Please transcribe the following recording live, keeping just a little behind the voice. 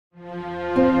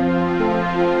Good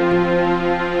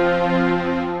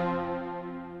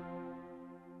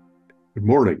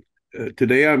morning.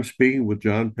 Today I'm speaking with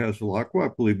John Passalacqua.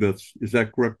 I believe is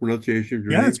that correct pronunciation of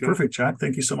your Yeah, name, it's John? perfect, Jack.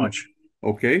 Thank you so much.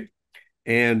 Okay.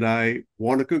 And I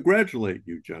want to congratulate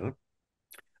you, John.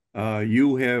 Uh,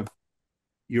 you have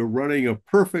you're running a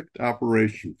perfect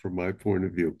operation from my point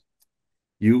of view.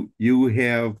 You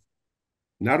have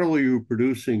not only are you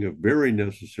producing a very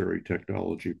necessary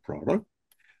technology product,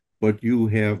 but you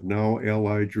have now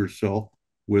allied yourself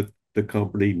with the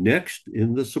company next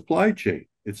in the supply chain.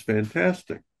 It's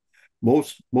fantastic.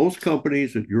 Most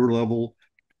companies at your level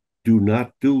do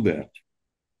not do that.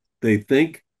 They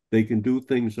think they can do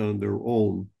things on their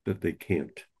own that they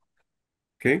can't.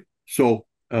 Okay. So,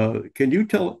 can you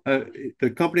tell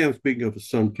the company I'm speaking of is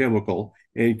Sun Chemical,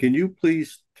 and can you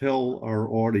please tell our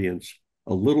audience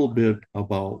a little bit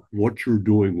about what you're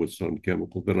doing with Sun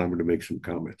Chemical? Then I'm going to make some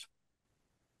comments.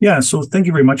 Yeah, so thank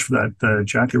you very much for that,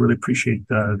 Jack. I really appreciate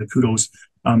the kudos.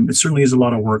 It certainly is a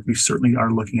lot of work. We certainly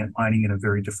are looking at mining in a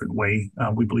very different way.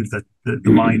 We believe that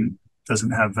the mine doesn't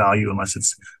have value unless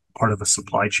it's part of a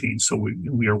supply chain. So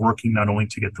we are working not only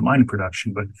to get the mine in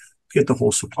production, but to get the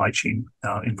whole supply chain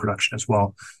in production as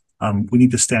well. We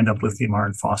need to stand up lithium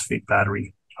iron phosphate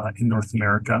battery in North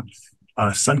America.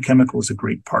 Sun Chemical is a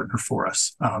great partner for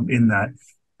us in that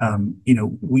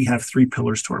we have three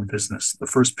pillars to our business. The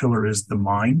first pillar is the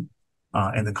mine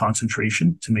and the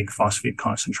concentration to make phosphate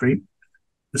concentrate.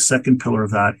 The second pillar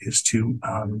of that is to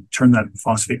turn that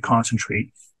phosphate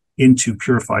concentrate into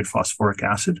purified phosphoric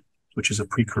acid, which is a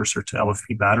precursor to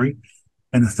LFP battery.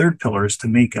 And the third pillar is to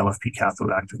make LFP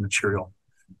cathode active material.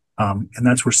 And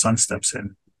that's where Sun steps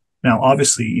in. Now,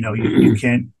 obviously, you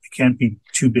can't be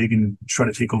too big and try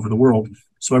to take over the world.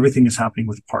 So everything is happening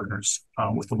with partners,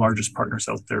 with the largest partners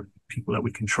out there, people that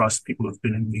we can trust, people who have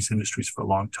been in these industries for a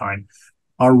long time.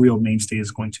 Our real mainstay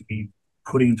is going to be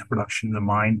putting into production the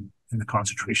mine and the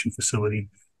concentration facility.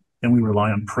 Then we rely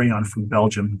on Prayon from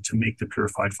Belgium to make the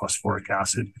purified phosphoric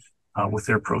acid with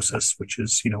their process, which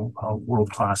is, world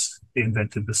class. They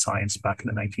invented the science back in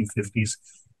the 1950s.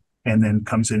 And then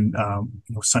comes in,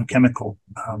 Sun Chemical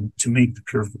to make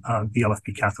the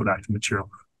LFP cathode active material.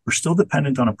 We're still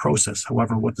dependent on a process.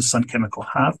 However, what does Sun Chemical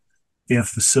have? They have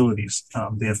facilities.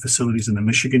 They have facilities in the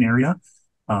Michigan area.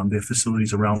 They have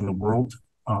facilities around the world.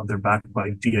 They're backed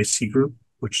by DIC Group,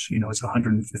 which is a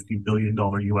 $150 billion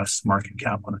US market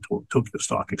cap on the Tokyo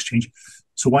Stock Exchange.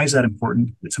 So why is that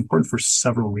important? It's important for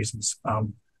several reasons.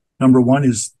 Number one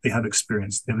is they have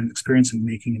experience. They have experience in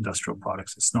making industrial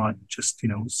products. It's not just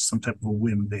some type of a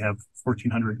whim. They have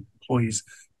 1,400 employees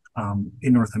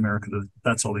in North America.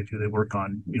 That's all they do. They work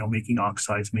on making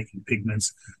oxides, making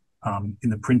pigments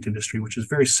in the print industry, which is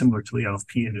very similar to the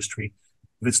LFP industry.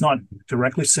 If it's not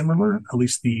directly similar, at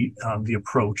least the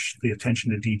approach, the attention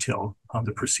to detail,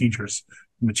 the procedures,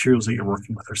 the materials that you're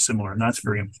working with are similar, and that's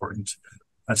very important.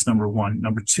 That's number one.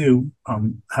 Number two,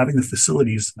 having the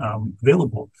facilities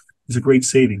available is a great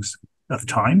savings of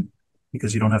time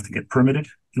because you don't have to get permitted,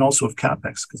 and also of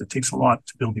capex because it takes a lot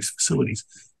to build these facilities.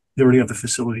 They already have the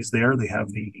facilities there. They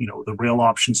have the rail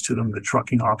options to them, the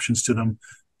trucking options to them,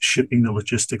 shipping, the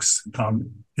logistics,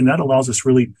 and that allows us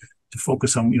really to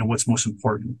focus on what's most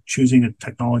important: choosing a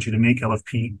technology to make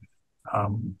LFP,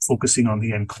 focusing on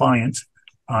the end client,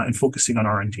 and focusing on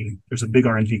R&D. There's a big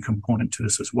R&D component to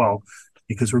this as well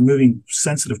because we're moving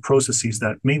sensitive processes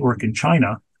that may work in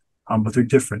China, but they're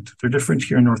different. They're different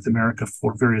here in North America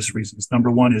for various reasons. Number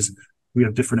one is we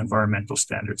have different environmental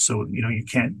standards, so you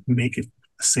can't make it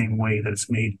the same way that it's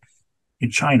made in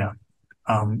China.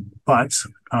 But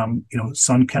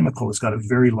Sun Chemical has got a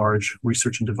very large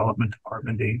research and development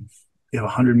department. They have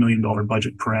 $100 million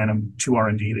budget per annum to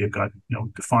R&D. They've got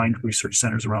defined research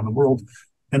centers around the world,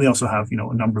 and they also have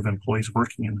a number of employees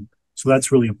working in them. So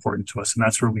that's really important to us, and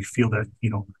that's where we feel that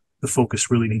the focus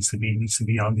really needs to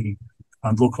be on the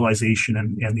localization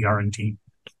and the R&D.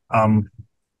 And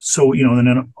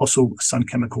then also Sun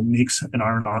Chemical makes an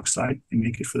iron oxide. They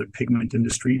make it for the pigment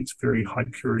industry. It's very high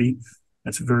purity.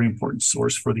 That's a very important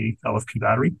source for the LFP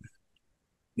battery.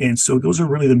 And so those are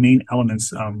really the main elements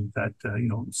that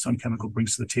Sun Chemical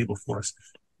brings to the table for us.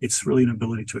 It's really an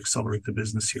ability to accelerate the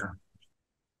business here.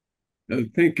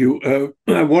 Thank you.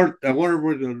 I want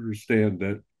everyone to understand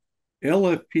that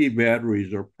LFP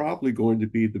batteries are probably going to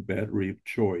be the battery of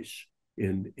choice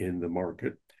in the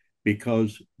market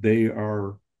because they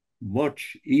are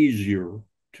much easier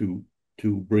to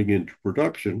bring into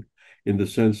production in the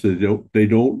sense that they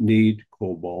don't need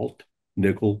cobalt,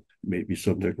 nickel, maybe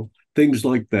some nickel, things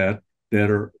like that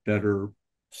are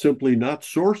simply not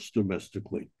sourced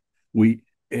domestically.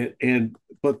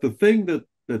 But the thing that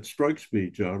that strikes me,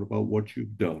 John, about what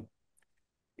you've done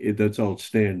that's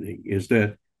outstanding is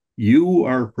that you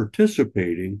are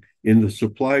participating in the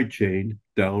supply chain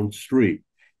downstream.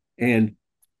 And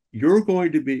you're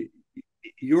going to be,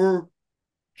 your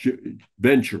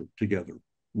venture together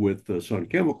with Sun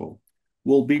Chemical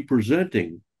will be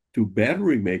presenting to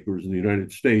battery makers in the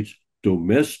United States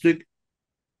domestic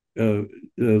uh,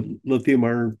 lithium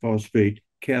iron phosphate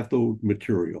cathode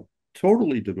material,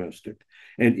 totally domestic.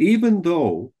 And even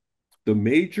though the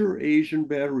major Asian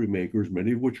battery makers,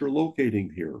 many of which are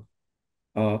locating here,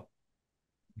 uh,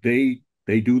 they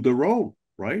do their own,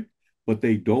 right? But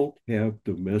they don't have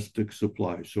domestic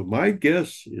supply. So my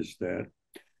guess is that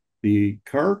the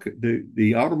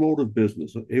automotive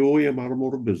business, OEM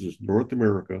automotive business, North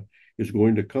America, is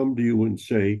going to come to you and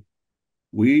say,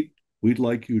 we we'd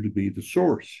like you to be the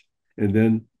source, and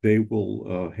then they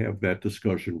will have that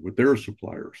discussion with their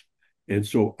suppliers. And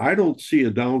so I don't see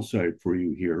a downside for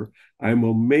you here. I'm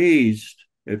amazed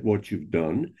at what you've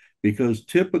done because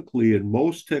typically in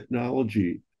most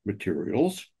technology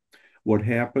materials, what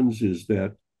happens is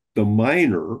that the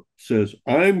miner says,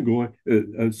 I'm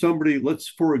going, somebody, let's,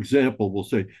 for example, we'll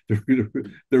say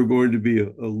they're going to be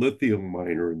a lithium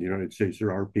miner in the United States.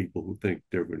 There are people who think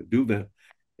they're going to do that.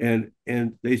 And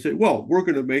they say, well, we're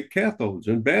going to make cathodes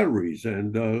and batteries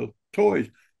and toys.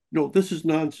 No, this is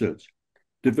nonsense.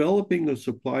 Developing a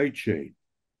supply chain,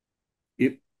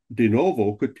 if de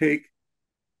novo, could take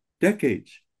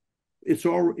decades. It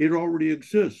already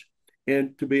exists.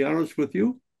 And to be honest with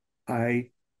you, I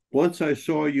once I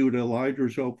saw you and allied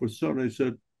yourself with Sun, I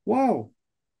said, wow,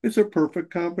 it's a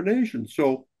perfect combination.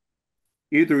 So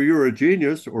either you're a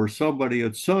genius or somebody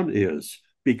at Sun is,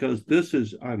 because this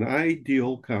is an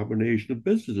ideal combination of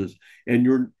businesses. And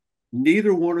you're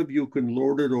neither one of you can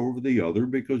lord it over the other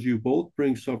because you both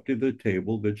bring something to the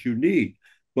table that you need.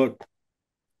 But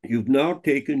you've now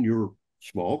taken your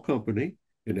small company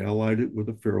and allied it with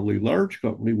a fairly large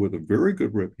company with a very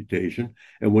good reputation.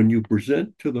 And when you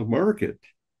present to the market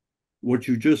what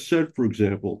you just said, for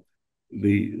example,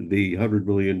 the $100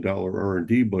 million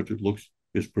R&D budget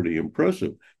is pretty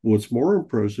impressive. What's more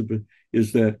impressive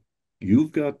is that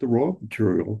you've got the raw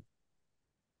material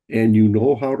and you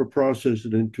know how to process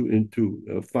it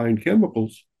into fine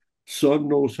chemicals. Sun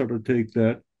knows how to take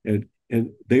that and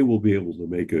they will be able to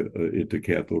make it into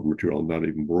cathode material. I'm not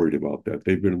even worried about that.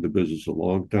 They've been in the business a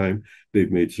long time.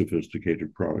 They've made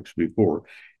sophisticated products before.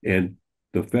 And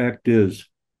the fact is,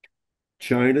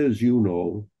 China, as you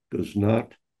know, does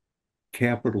not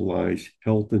capitalize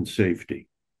health and safety.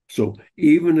 So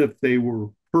even if they were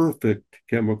perfect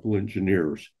chemical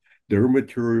engineers, their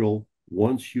material,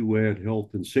 once you add health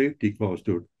and safety cost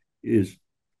to it, is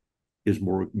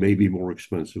maybe more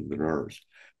expensive than ours.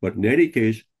 But in any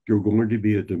case, you're going to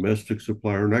be a domestic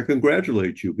supplier, and I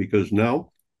congratulate you because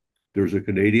now there's a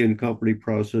Canadian company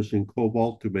processing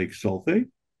cobalt to make sulfate.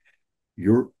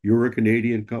 You're a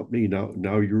Canadian company now.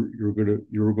 Now you're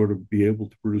gonna be able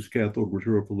to produce cathode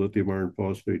material for lithium iron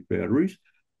phosphate batteries,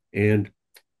 and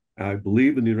I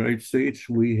believe in the United States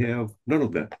we have none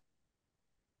of that.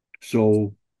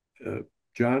 So,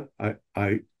 John,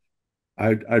 I'd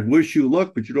wish you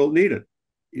luck, but you don't need it.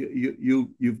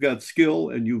 You've got skill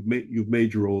and you've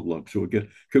made your own luck. So again,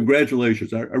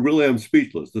 congratulations. I really am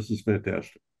speechless. This is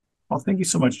fantastic. Well, thank you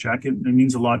so much, Jack. It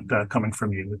means a lot coming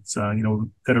from you. It's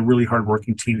got a really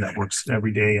hardworking team that works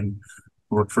every day and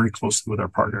work very closely with our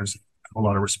partners. A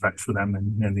lot of respect for them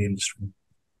and the industry.